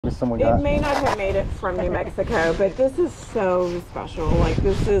maybe someone It got. may not have made it from New Mexico, but this is so special. Like,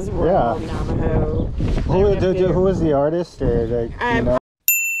 this is real Navajo. Who was the artist? Or like, you know?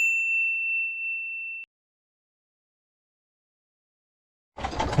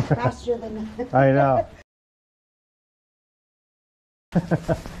 Faster than I know.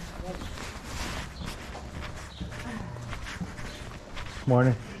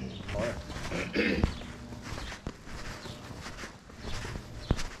 Morning.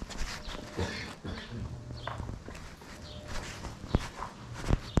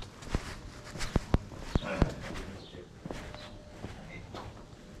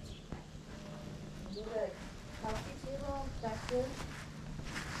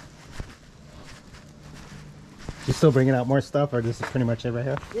 You still bringing out more stuff, or this is pretty much it right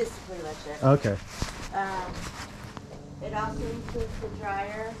here? This is pretty much it. Okay. It also includes the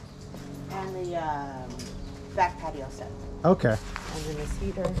dryer and the back patio set. Okay. And then this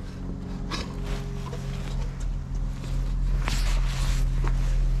heater.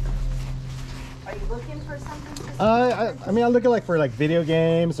 Are you looking for something specific? I mean, I'm looking like for like video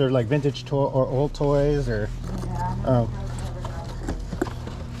games or like vintage toy or old toys or. Yeah.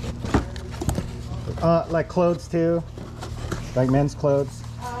 Like clothes too, like men's clothes.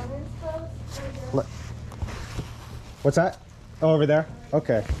 Men's clothes. What's that? Oh, over there.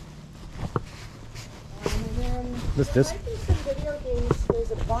 Okay. And then This. might be some video games.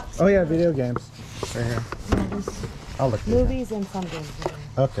 There's a box. Oh yeah, video games. Right here. Yeah, there's I'll look. movies and some games.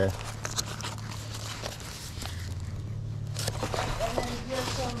 Okay. And then here's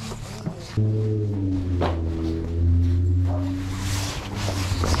some.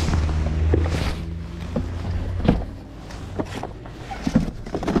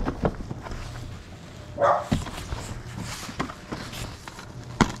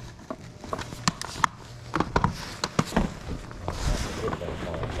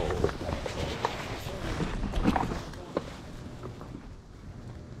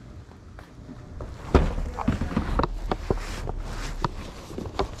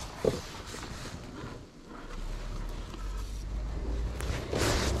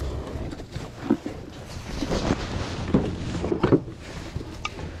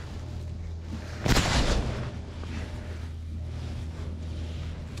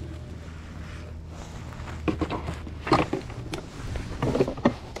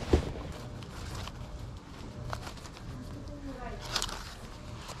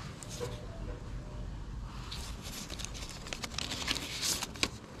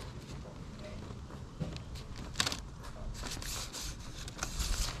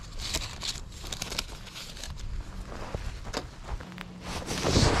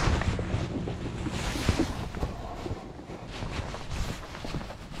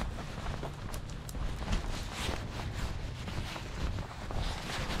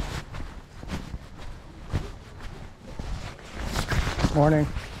 Morning.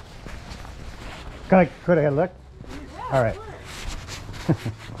 Could I look? Yeah, all right.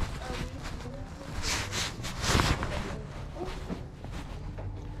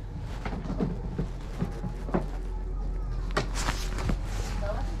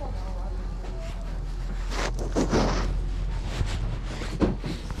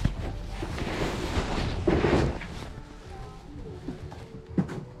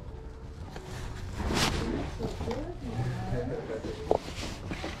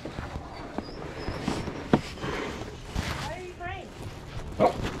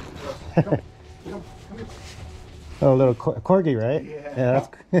 Oh, a little corgi, right? Yeah,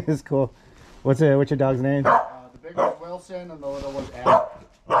 that's cool. What's your dog's name? The big one's Wilson and the little one's Addie.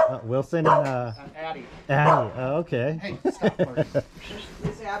 Wilson and Addie. Addie. Oh, okay. Hey, stop flirting.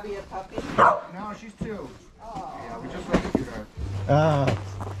 Is Abby a puppy? No, she's 2. Oh. Yeah, we just rescued her.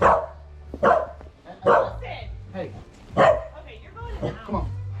 Wilson! Hey. Okay, you're going in the house. Come on,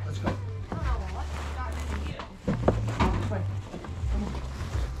 let's go. Oh, what's gotten into you? This way. Come on.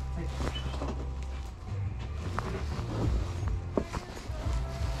 Hey.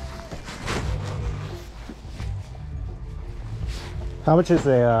 How much is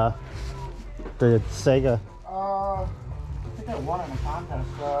the Sega? I think I won in a contest.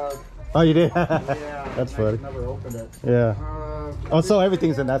 Oh, you did? Yeah. That's funny. I never opened it. Yeah. Oh, so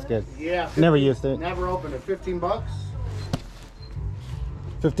everything's in. That's good. Yeah. 15, never used it. Never opened it. $15.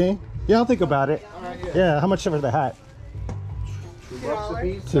 15? Yeah, I'll think about it. All right, Yeah. How much for the hat? $2 a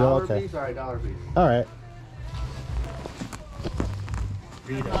piece. $2, $1 okay. piece. All right, $1 piece. All right.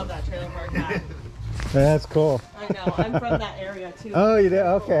 I love that trailer park hat. That's cool. I know, I'm from that area too. Oh, you did?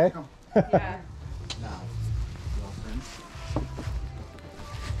 Okay. Yeah. Now, Wilson.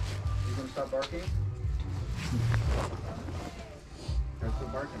 You gonna stop barking? the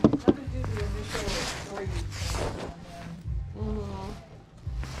barking. I'm gonna do the initial for you.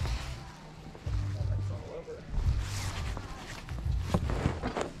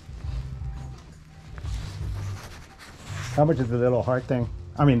 How much is the little heart thing?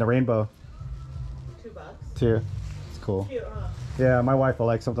 I mean, the rainbow. $2. Too. It's cool. Cute, huh? Yeah, my wife will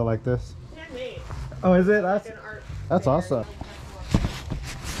like something like this. Handmade. Oh, is it? Like an art That's fair. awesome.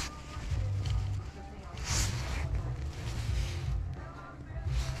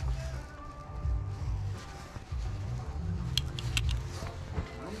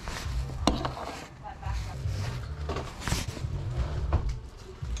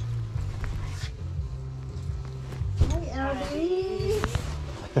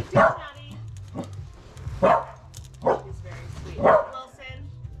 He's very sweet. Wilson.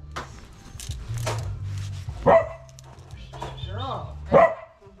 Girl.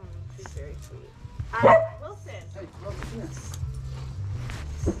 She's very sweet. Wilson. Hey, look, yes.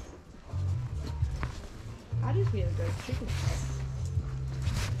 I just need a good chicken.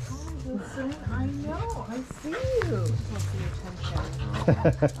 Hi, Wilson. I know. I see you. Want some attention.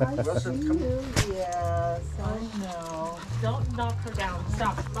 I Wilson, see come. you. Yes, I know. Don't knock her down.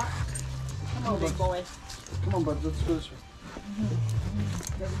 Stop. Mark. Come on, big boy. Come on, bud. Let's go this way.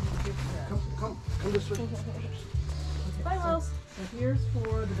 Come this way. Bye, Wills. So here's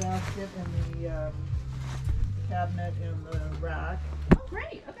for the basket and the cabinet in the rack. Oh,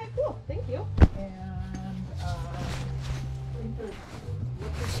 great. Okay, cool. Thank you. And I think there's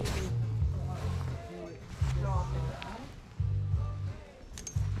what did you want to do?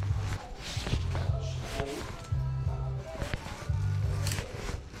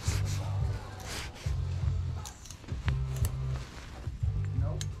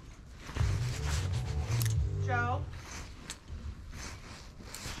 Nope. Joe,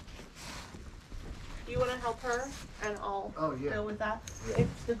 do you want to help her? And I'll Oh, yeah. go with that.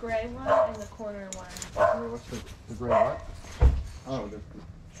 It's the gray one and the corner one. What's the gray what? Oh, the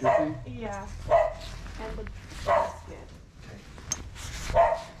shoe thing? Yeah. And the basket.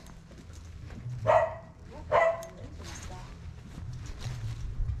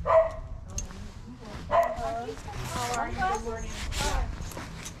 How are you? Good morning.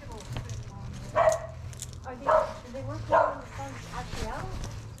 Did they work on the sun's actually out?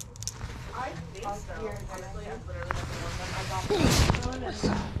 I think so. Honestly, I've literally never worn them.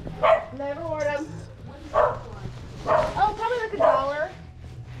 Never wore them. Oh, probably like $1.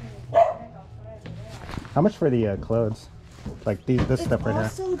 How much for the clothes? Like this stuff right here.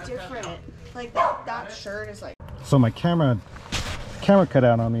 It's so different. Like that shirt is like. So my camera cut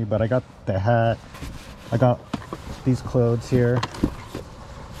out on me, but I got the hat. I got these clothes here.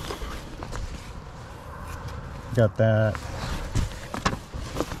 Got that.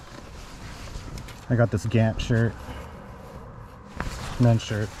 I got this Gant shirt. Men's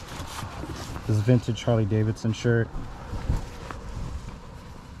shirt. This vintage Harley Davidson shirt.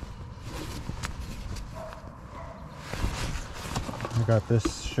 I got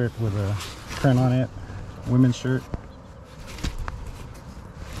this shirt with a print on it. Women's shirt.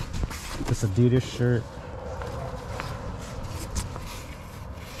 This Adidas shirt.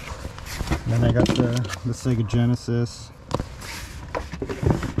 Then I got the Sega Genesis.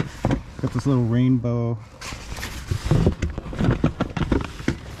 Got this little rainbow.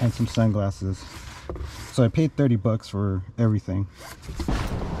 And some sunglasses. So I paid $30 for everything.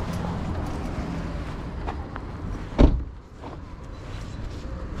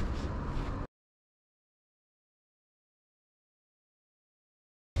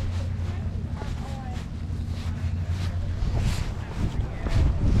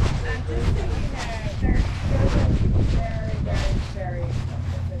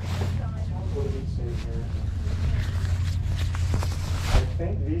 I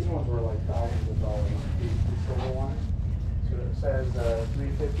think these ones were like thousands of dollars. The silver one. So it says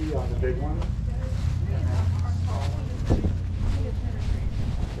 $350 on the big one.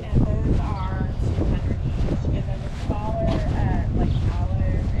 And those are 200 each. And then the smaller like Haggler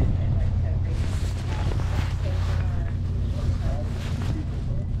and like Kobe.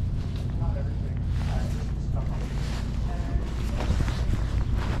 Not everything.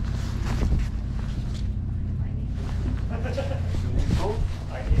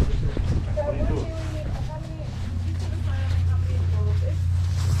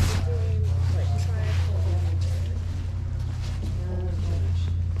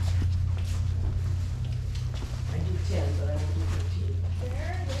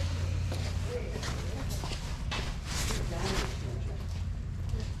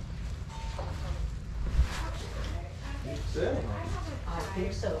 I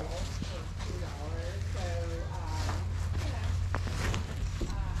think so.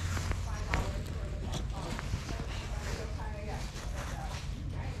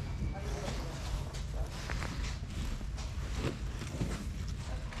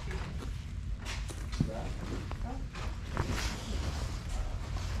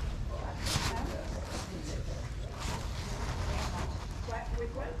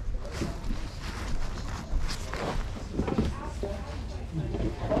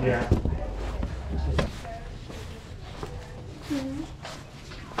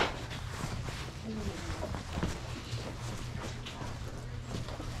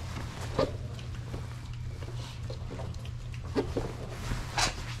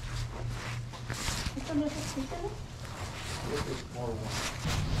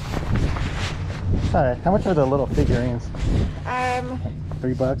 Hi. How much are the little figurines?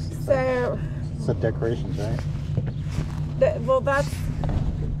 $3. So It's the decorations, right? well, that's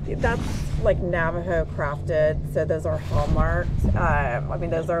like Navajo crafted, so those are hallmarked. I mean,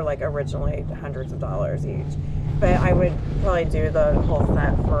 those are like originally hundreds of dollars each, but I would probably do the whole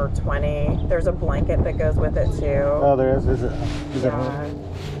set for 20. There's a blanket that goes with it too. Oh, there is. Is it? Yeah.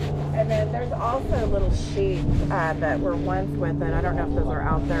 And then there's also little sheep that were once with it. I don't know if those are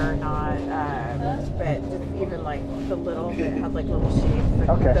out there or not, but just even like the little, it had like little sheep.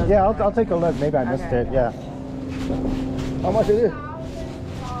 Okay. Yeah, I'll take a look. Maybe I missed it. Yeah. How much is it?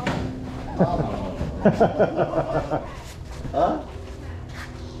 Huh?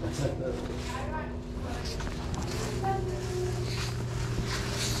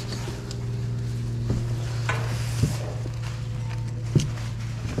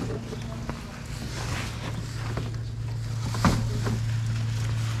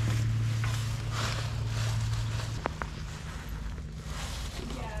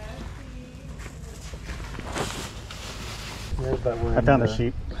 I found the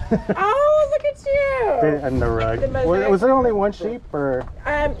sheep. Oh, look at you! And the rug. Was there only one sheep, or?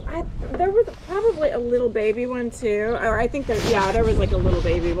 There was probably a little baby one too, or I think there was like a little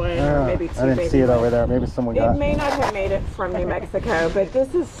baby one, or maybe two. I didn't see it ones. over there. Maybe someone got It may not have made it from New Mexico, but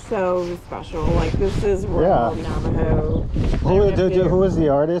this is so special. Like, this is real Navajo. Who is the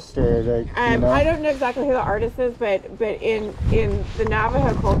artist, or like, you know? I don't know exactly who the artist is, but in the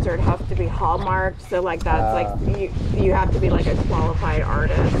Navajo culture, it has to be hallmarked. So like that's like you have to be like a qualified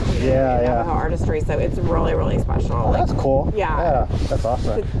artist. In Navajo artistry. So it's really special. Oh, that's cool. Yeah, that's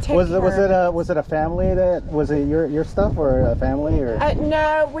awesome. Was it a family was it your stuff, or a family, or?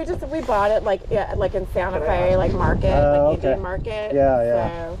 No, we bought it like in Santa Fe, like market, like Indian market.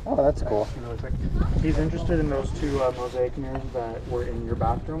 Yeah. So. Oh, that's cool. Really quick. He's interested in those two mosaic mirrors that were in your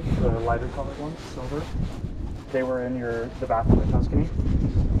bathroom, the lighter colored ones, silver. They were in the bathroom at Tuscany.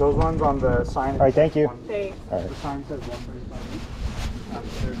 Those ones on the sign. All right, thank you. Thanks. All right. The sign says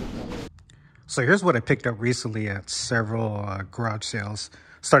 135. So here's what I picked up recently at several garage sales.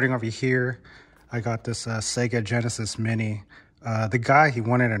 Starting over here, I got this Sega Genesis Mini. The guy, he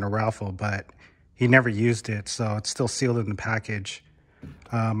won it in a raffle, but he never used it, so it's still sealed in the package.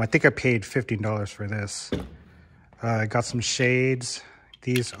 I think I paid $15 for this. I got some shades.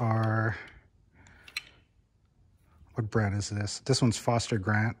 These are, what brand is this? This one's Foster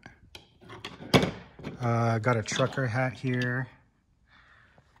Grant. Got a trucker hat here.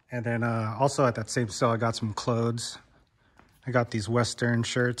 And then also at that same sale, I got some clothes. I got these Western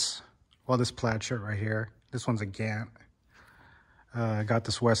shirts. Well, this plaid shirt right here. This one's a Gant. I got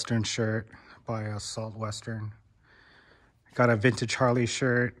this Western shirt by Salt Western. Got a vintage Harley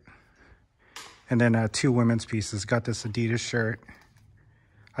shirt. And then 2 women's pieces. Got this Adidas shirt.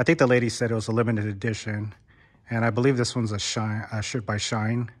 I think the lady said it was a limited edition. And I believe this one's a shirt by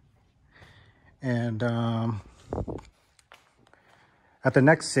Shine. And at the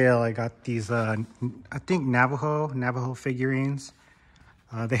next sale, I got these, I think Navajo figurines.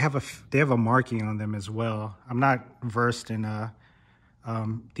 They have a marking on them as well. I'm not versed in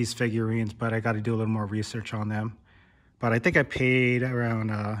these figurines, but I got to do a little more research on them. But I think I paid around,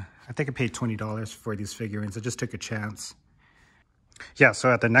 I paid $20 for these figurines. I just took a chance. Yeah,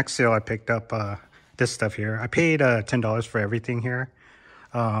 so at the next sale, I picked up this stuff here. I paid $10 for everything here.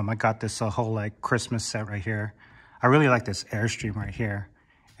 I got this whole like Christmas set right here. I really like this Airstream right here.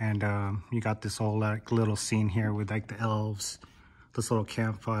 And you got this whole like little scene here with like the elves, this little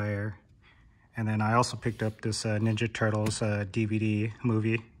campfire. And then I also picked up this Ninja Turtles DVD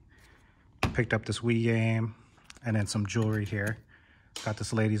movie. Picked up this Wii game, and then some jewelry here. Got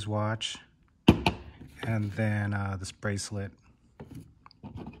this lady's watch, and then this bracelet.